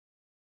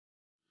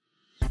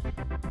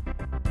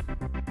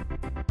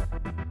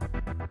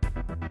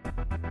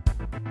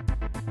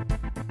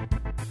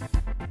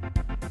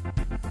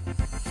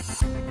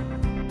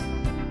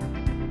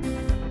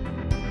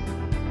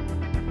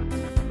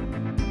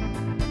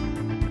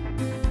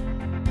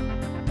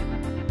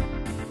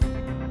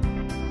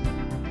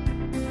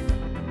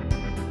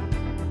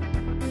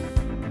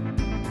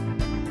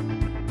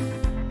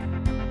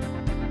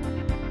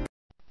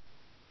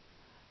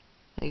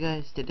Hey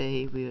guys,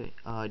 today we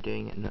are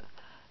doing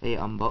a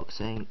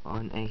unboxing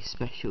on a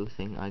special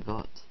thing I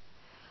got,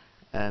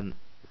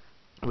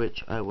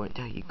 which I won't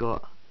tell you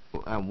what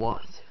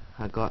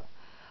I got.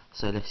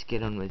 So let's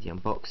get on with the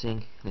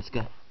unboxing. Let's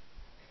go.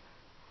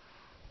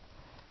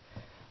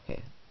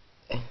 Okay,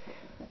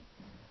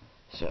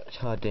 so it's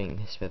hard doing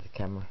this with the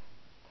camera,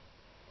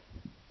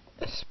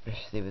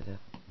 especially with a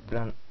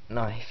blunt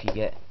knife you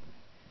get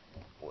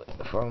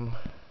from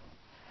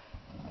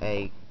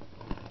a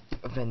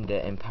vendor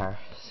in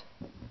Paris.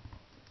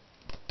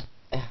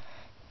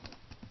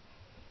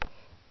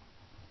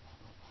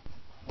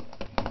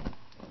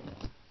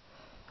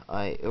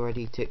 I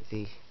already took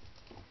the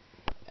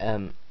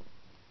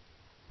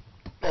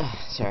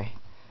sorry.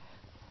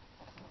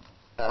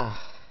 No.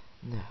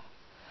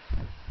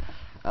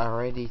 I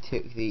already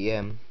took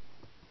the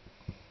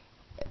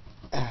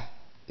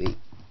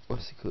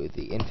what's it called?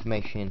 The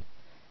information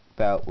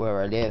about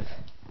where I live,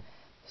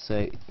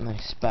 so no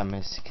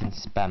spammers can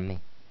spam me.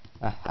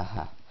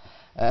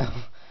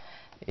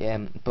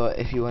 Yeah, but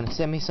if you want to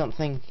send me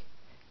something,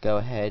 go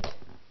ahead.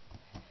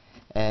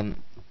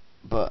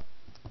 But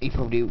you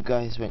probably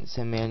guys won't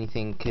send me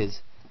anything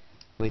because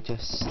we're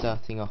just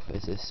starting off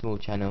as a small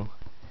channel.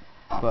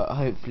 But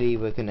hopefully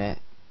we're gonna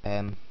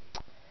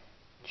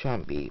try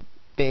and be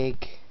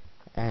big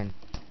and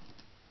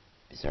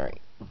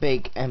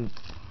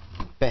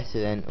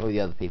better than all the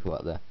other people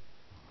out there.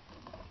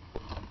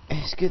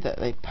 It's good that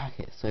they pack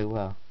it so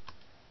well,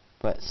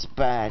 but it's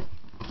bad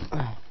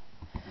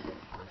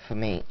for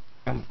me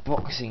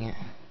unboxing it.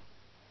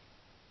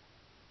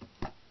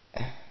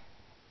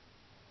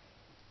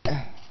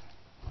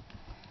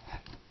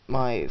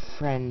 My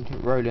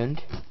friend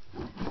Roland,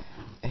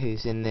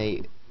 who's in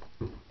the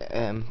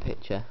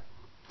picture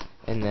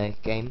in the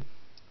game,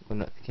 well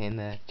not the game,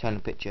 the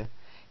channel picture,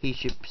 he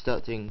should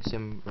start doing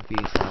some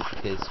reviews now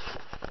because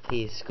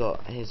he's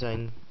got his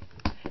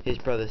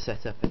brother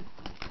set up.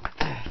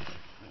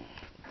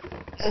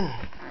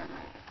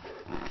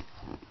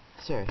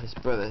 Sorry, his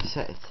brother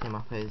set him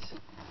up as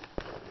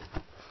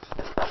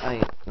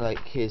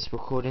like his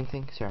recording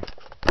thing. Sorry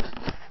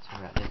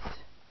about this.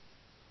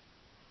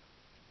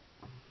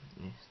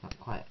 It's not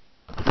quite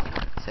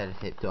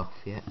sellotapped off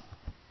yet.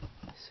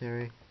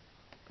 Sorry.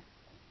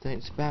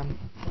 Don't spam.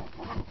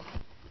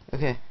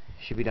 Okay,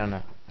 should be done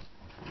now.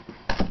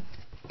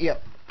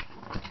 Yep.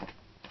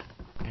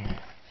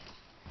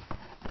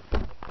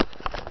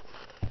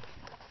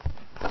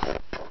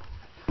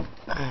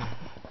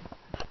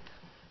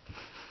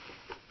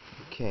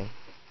 Okay.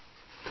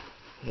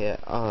 Here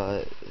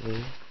are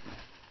the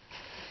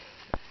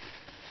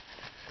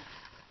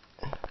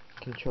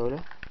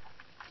controller.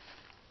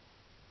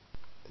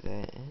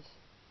 There it is.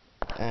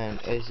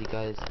 And as you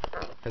guys,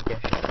 I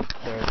guess,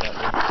 sorry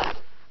about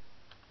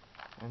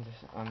this.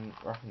 I'm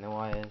roughing the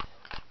wires.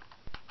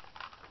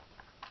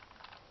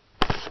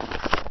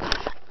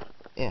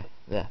 Yeah,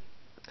 there.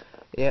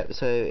 Yep.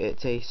 So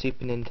it's a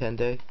Super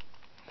Nintendo.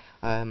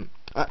 I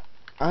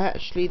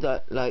actually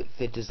like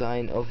the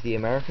design of the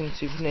American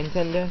Super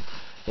Nintendo.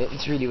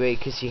 It's really weird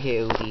because you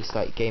hear all these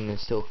like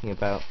gamers talking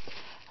about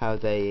how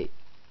they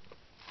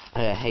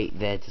hate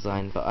their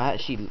design, but I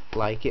actually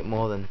like it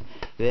more than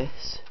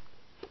this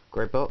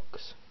grey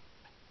box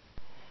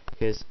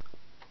because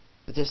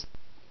it just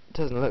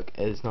doesn't look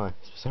as nice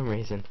for some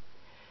reason.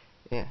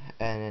 Yeah,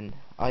 and then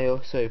I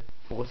also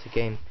bought a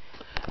game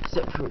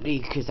separately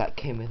because that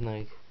came with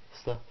no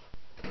stuff,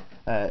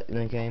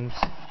 no games.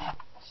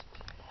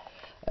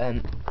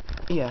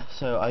 Yeah,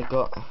 so I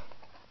got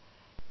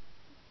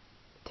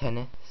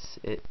tennis.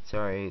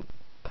 Sorry,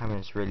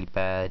 camera's really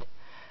bad.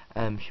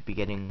 Should be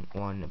getting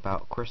one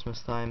about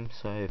Christmas time,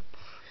 so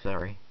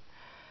sorry.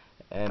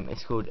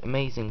 It's called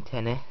Amazing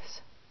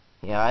Tennis.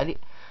 Yeah, I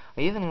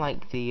even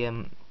like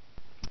the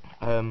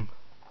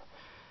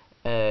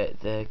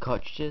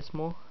cartridges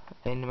more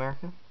in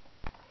America.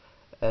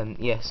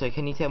 Yeah, so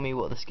can you tell me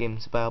what this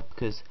game's about?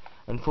 Because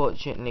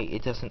unfortunately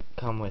it doesn't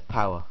come with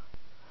power.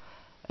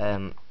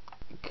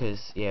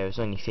 Because yeah, it was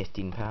only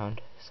 £15,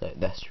 so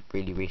that's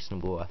really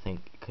reasonable, I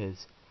think.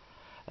 Because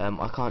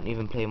I can't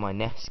even play my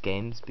NES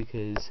games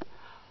because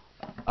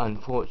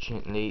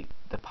unfortunately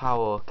the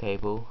power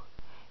cable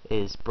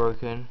is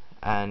broken,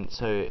 and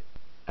so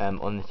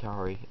on the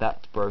Atari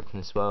that's broken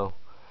as well.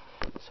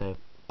 So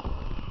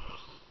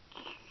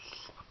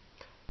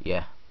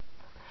yeah.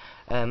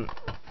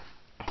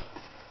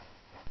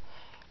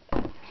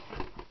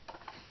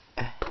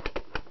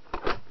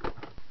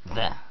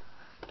 There.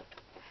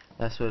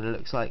 That's what it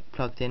looks like,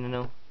 plugged in and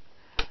all.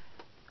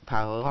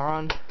 Power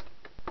on.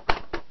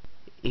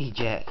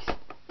 Eject.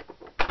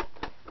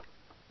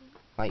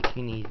 like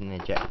you need an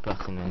eject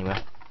button anyway.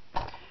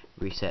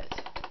 Reset.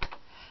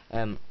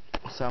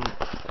 Some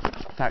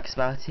facts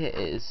about it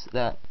is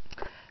that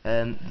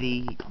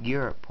the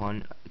Europe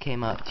one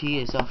came out 2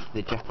 years after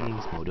the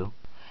Japanese model,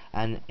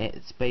 and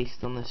it's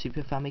based on the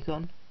Super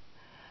Famicom,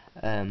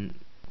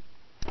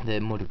 the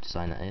model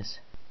design that is,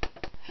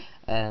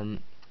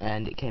 and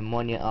it came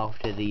 1 year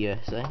after the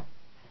USA.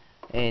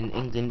 In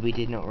England we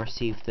did not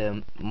receive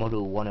the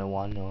Model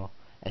 101 or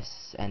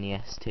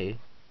SNES 2.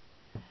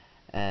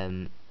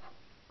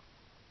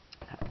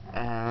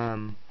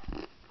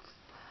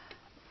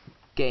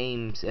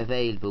 Games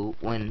available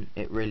when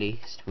it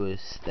released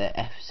was the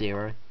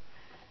F-Zero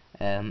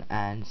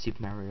and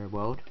Super Mario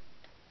World.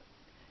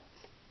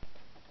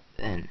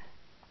 Then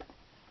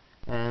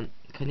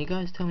can you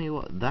guys tell me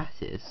what that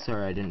is?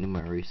 Sorry, I didn't do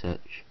my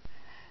research.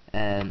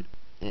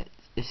 It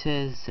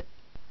says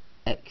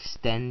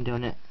extend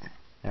on it,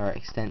 or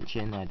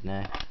extension, I don't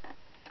know.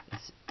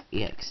 It's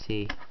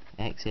EXT,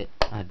 exit,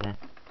 I don't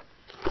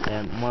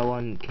know. My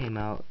one came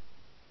out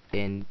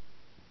in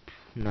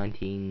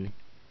 19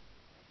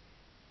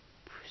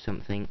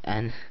 something,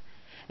 and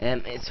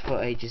it's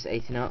for ages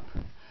 8 and up.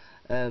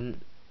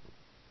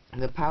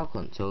 The power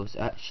consoles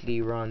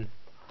actually run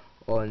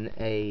on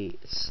a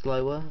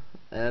slower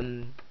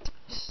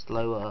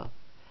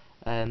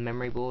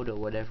memory board, or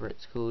whatever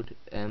it's called,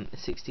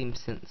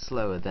 16%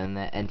 slower than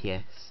the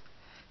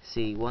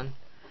NTSC one,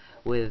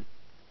 with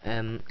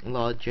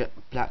larger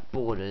black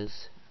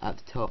borders at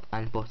the top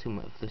and bottom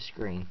of the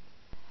screen.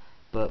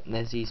 But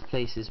there's these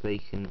places where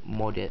you can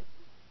mod it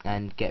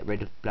and get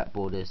rid of black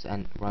borders,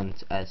 and it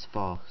runs as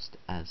fast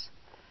as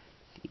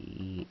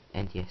the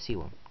NTSC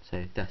one,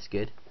 so that's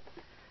good.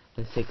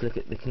 Let's take a look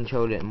at the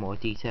controller in more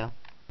detail.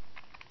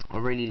 I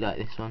really like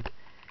this one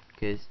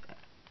because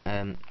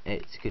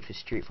it's good for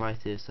Street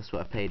Fighters. That's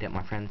what I played at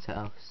my friend's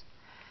house.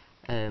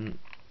 It's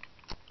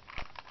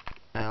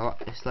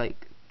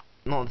like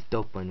not the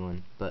Dogman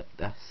one, but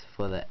that's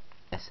for the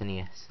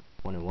SNES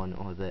 101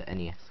 or the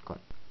NES.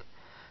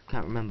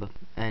 Can't remember.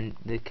 And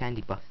the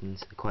candy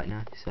buttons are quite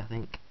nice, I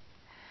think.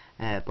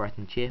 Bright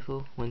and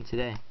cheerful one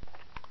today.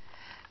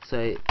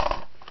 So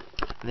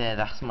there,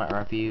 that's my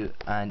review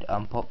and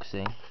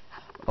unboxing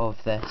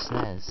of their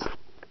SNES.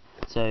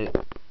 So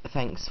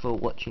thanks for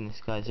watching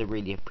this, guys. I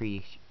really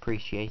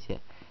appreciate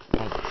it.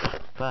 Thanks.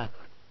 Bye.